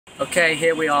Okay,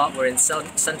 here we are, we're in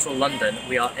central London.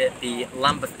 We are at the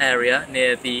Lambeth area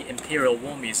near the Imperial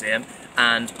War Museum,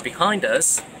 and behind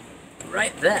us,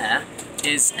 right there,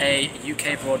 is a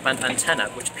UK broadband antenna,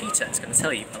 which Peter is going to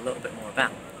tell you a little bit more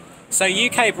about. So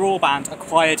UK Broadband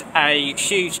acquired a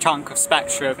huge chunk of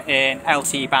spectrum in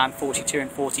LTE band 42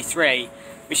 and 43,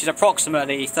 which is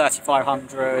approximately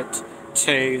 3500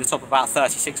 to the top of about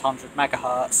 3600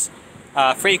 megahertz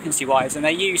frequency-wise, and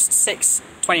they used 6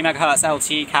 20 megahertz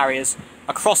LTE carriers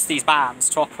across these bands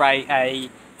to operate a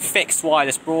fixed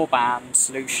wireless broadband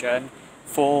solution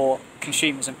for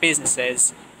consumers and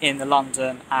businesses in the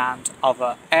London and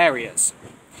other areas.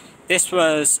 This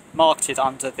was marketed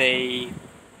under the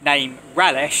name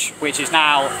Relish, which is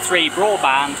now 3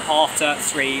 Broadband after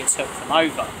 3 took them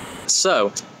over.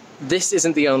 So, this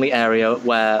isn't the only area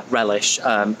where Relish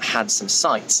had some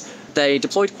sites. They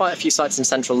deployed quite a few sites in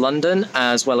central London,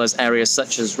 as well as areas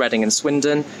such as Reading and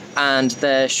Swindon, and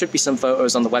there should be some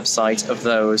photos on the website of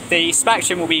those. The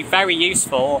spectrum will be very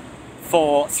useful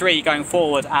for 3 going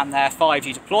forward and their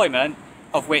 5G deployment,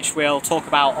 of which we'll talk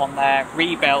about on their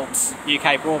rebuilt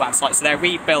UK broadband sites. So their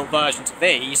rebuilt versions of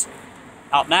these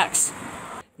up next.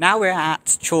 Now we're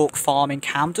at Chalk Farm in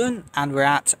Camden, and we're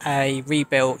at a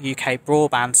rebuilt UK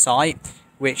broadband site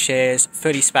which is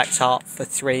fully spec'd up for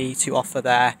 3 to offer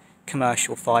their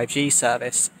commercial 5G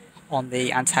service on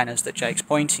the antennas that Jake's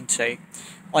pointing to.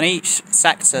 On each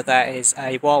sector there is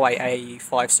a Huawei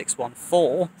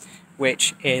AAU5614,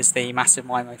 which is the massive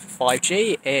MIMO for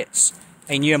 5G. It's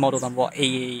a newer model than what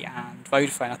EE and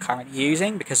Vodafone are currently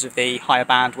using because of the higher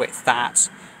bandwidth that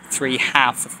 3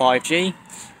 have for 5G.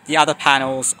 The other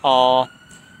panels are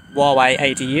Huawei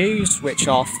ADUs, which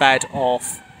are fed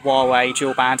off Huawei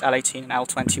dual band L18 and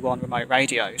L21 remote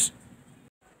radios.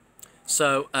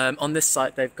 So on this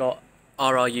site they've got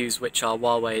RRUs, which are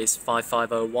Huawei's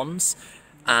 5501s,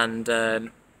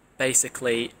 and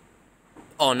basically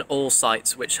on all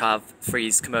sites which have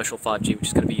Free's commercial 5G, which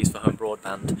is going to be used for home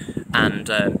broadband,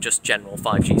 and just general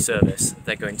 5G service,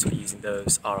 they're going to be using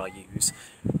those RRUs.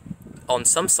 On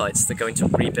some sites they're going to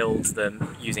rebuild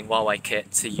them using Huawei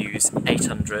kit to use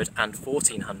 800 and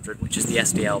 1400, which is the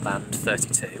SDL band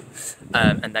 32,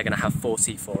 and they're going to have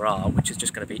 4T4R, which is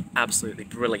just going to be absolutely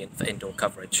brilliant for indoor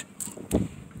coverage.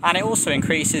 And it also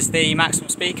increases the maximum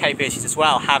speed capabilities as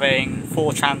well, having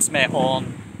 4 transmit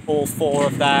on all 4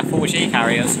 of their 4G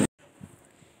carriers.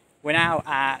 We're now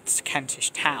at Kentish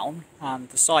Town, and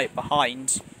the site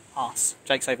behind us,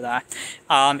 Jake's over there,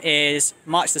 is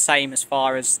much the same as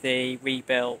far as the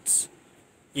rebuilt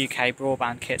UK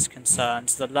broadband kit's concerned.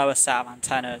 The lower set of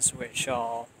antennas which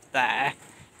are there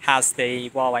has the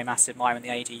Huawei massive MIMO and the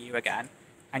ADU again,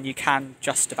 and you can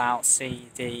just about see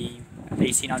the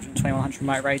 1800 and 2100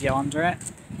 remote radio under it,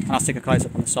 and I'll stick a close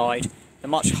up on the side. The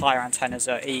much higher antennas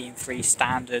are E and 3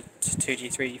 standard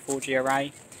 2G, 3G, 4G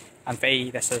array, and for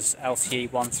E this is LTE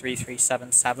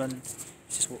 13377,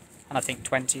 which is, and I think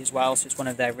 20 as well, so it's one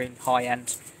of their really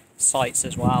high-end sites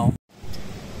as well.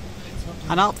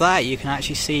 And up there you can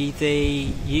actually see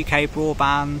the UK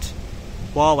broadband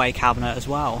Huawei cabinet as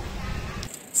well.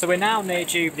 So we're now near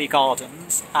Jubilee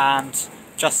Gardens, and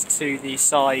just to the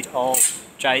side of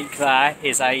Jake there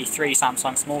is a 3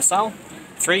 Samsung small cell.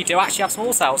 3 do actually have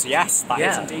small cells, yes, that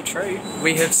is indeed true.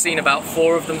 We have seen about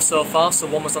 4 of them so far, so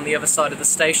one was on the other side of the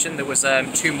station, there was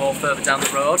 2 more further down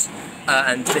the road,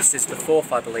 and this is the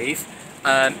 4th, I believe.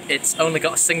 It's only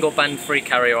got a single band-free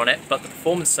carrier on it, but the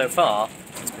performance so far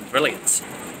has been brilliant.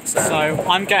 So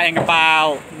I'm getting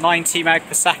about 90 meg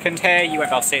per second here, you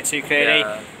won't be able to see it too clearly.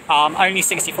 Yeah. Only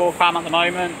 64 gram at the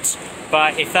moment,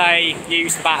 but if they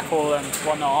use the backhaul and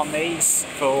whatnot on these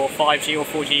for 5G or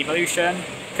 4G evolution,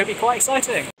 could be quite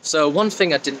exciting. So one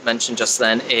thing I didn't mention just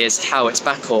then is how it's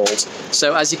backhauled.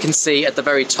 So as you can see at the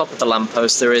very top of the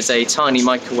lamppost there is a tiny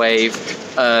microwave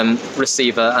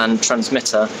receiver and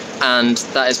transmitter, and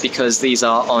that is because these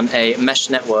are on a mesh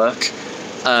network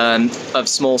of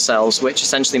small cells, which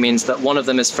essentially means that one of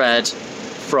them is fed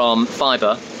from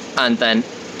fibre, and then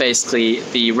basically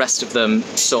the rest of them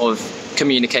sort of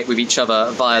communicate with each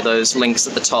other via those links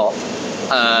at the top.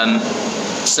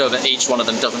 So that each one of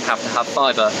them doesn't have to have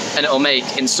fibre, and it'll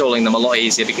make installing them a lot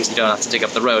easier because you don't have to dig up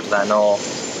the road then, or...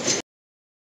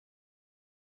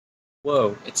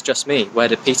 Whoa, it's just me. Where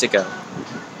did Peter go?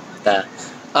 There.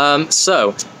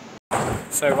 So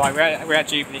right, we're at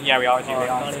Jubilee. Yeah, we are at Jubilee.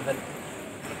 I can't even...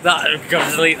 I've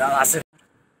got to delete that, that's it.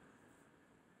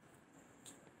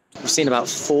 We've seen about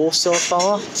 4 so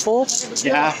far. 4?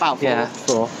 Yeah, about 4. Yeah,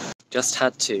 4. Just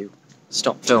had to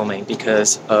stop filming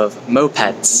because of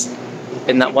mopeds.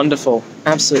 Isn't that wonderful?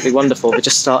 Absolutely wonderful. They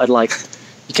just started, like,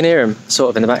 you can hear them sort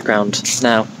of in the background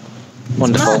now.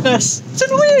 Wonderful. Madness. It's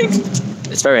annoying.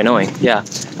 It's very annoying, yeah.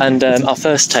 And our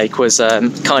first take was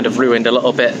kind of ruined a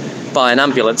little bit by an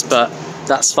ambulance, but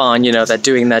that's fine, you know, they're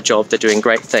doing their job, they're doing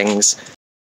great things.